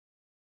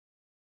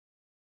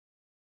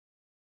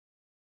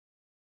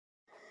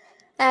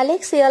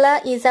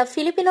Alexandra Eala is a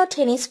Filipino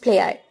tennis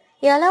player.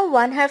 Eala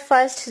won her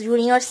first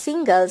junior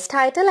singles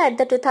title at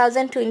the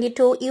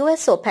 2022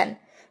 US Open.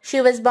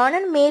 She was born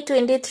on May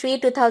 23,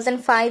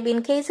 2005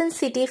 in Quezon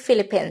City,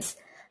 Philippines.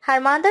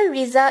 Her mother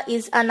Rizza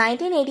is a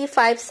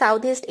 1985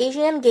 Southeast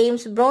Asian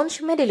Games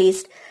bronze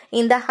medalist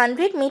in the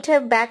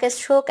 100-meter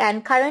backstroke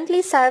and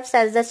currently serves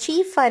as the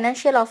Chief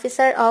Financial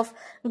Officer of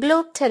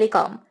Globe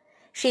Telecom.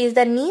 She is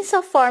the niece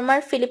of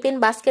former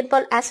Philippine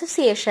Basketball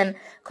Association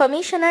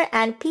Commissioner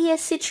and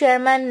PSC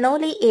Chairman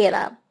Noli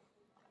Eala.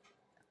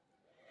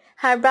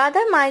 Her brother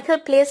Michael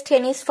plays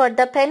tennis for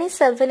the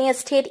Pennsylvania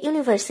State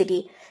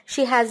University.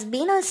 She has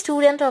been a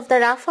student of the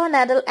Rafa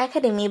Nadal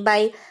Academy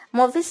by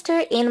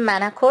Movistar in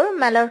Manacor,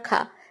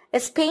 Mallorca,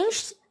 Spain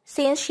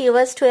since she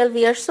was 12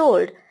 years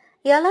old.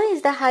 Eala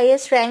is the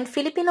highest-ranked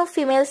Filipino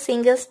female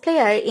singles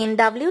player in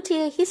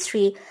WTA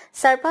history,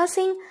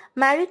 surpassing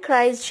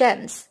Marie-Chryse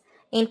Jones.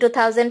 In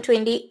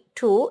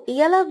 2022,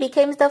 Eala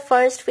became the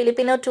first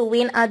Filipino to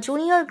win a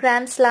junior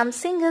Grand Slam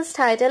singles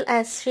title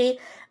as she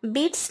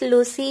beats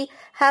Lucy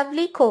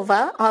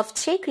Havlikova of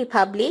Czech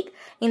Republic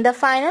in the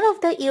final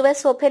of the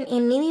US Open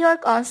in New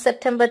York on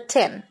September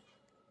 10.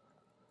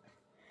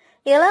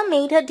 Eala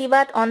made her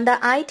debut on the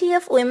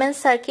ITF Women's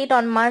Circuit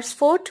on March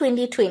 4,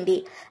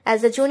 2020,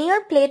 as a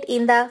junior played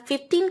in the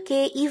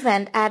 15K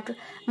event at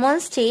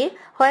Munster,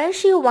 where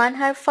she won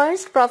her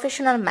first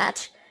professional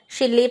match.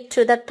 She leaped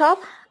to the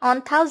top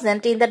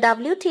 1000 in the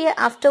WTA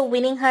after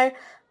winning her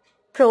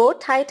pro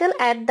title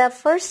at the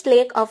first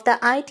leg of the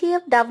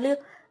ITF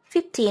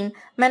W15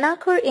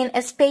 Manacor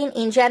in Spain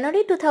in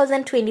January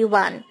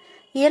 2021.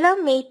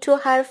 Eala made to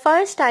her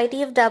first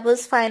ITF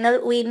doubles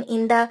final win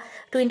in the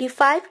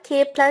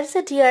 25K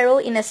Plaza de Aro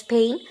in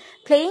Spain,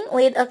 playing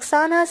with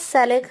Oksana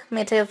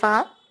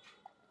Salikmetova.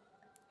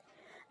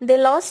 They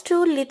lost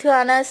to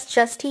Lithuania's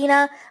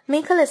Justina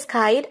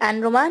Michalskite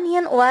and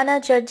Romanian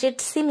Oana Georgit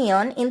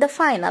Simeon in the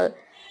final.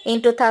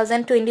 In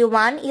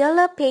 2021,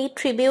 Eala paid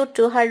tribute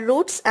to her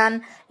roots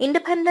on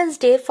Independence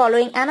Day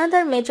following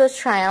another major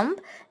triumph,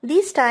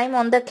 this time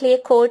on the clay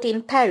court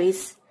in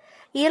Paris.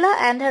 Eala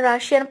and her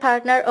Russian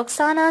partner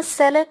Oksana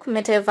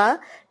Salikmetova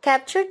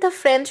captured the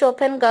French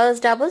Open girls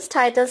doubles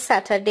title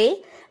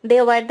Saturday.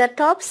 They were the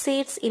top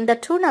seeds in the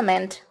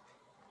tournament,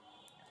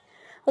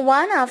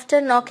 won after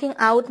knocking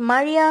out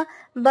Maria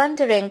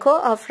Bondarenko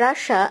of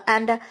Russia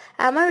and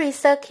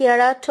Amarisa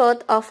Chiara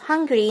Toth of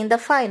Hungary in the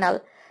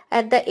final.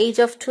 At the age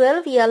of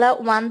 12,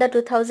 Eala won the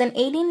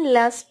 2018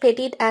 Las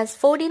Petit as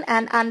 14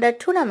 and under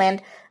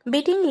tournament,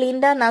 beating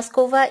Linda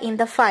Noskova in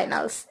the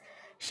finals.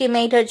 She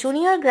made her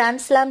junior Grand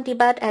Slam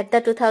debut at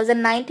the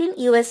 2019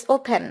 US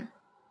Open.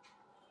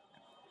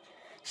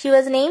 She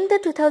was named the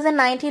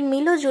 2019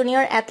 Milo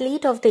Junior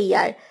Athlete of the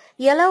Year.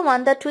 Eala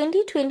won the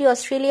 2020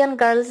 Australian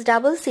girls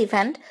doubles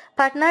event,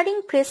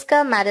 partnering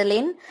Priska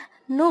Madeline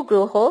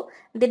Nugroho.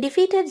 They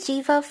defeated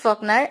Jiva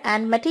Faulkner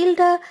and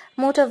Matilda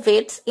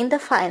Motovitz in the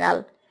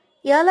final.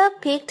 Eala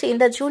peaked in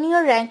the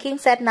junior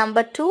rankings at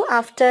number 2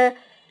 after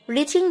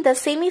reaching the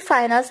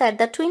semi-finals at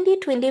the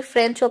 2020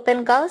 French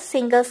Open girls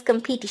singles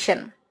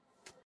competition.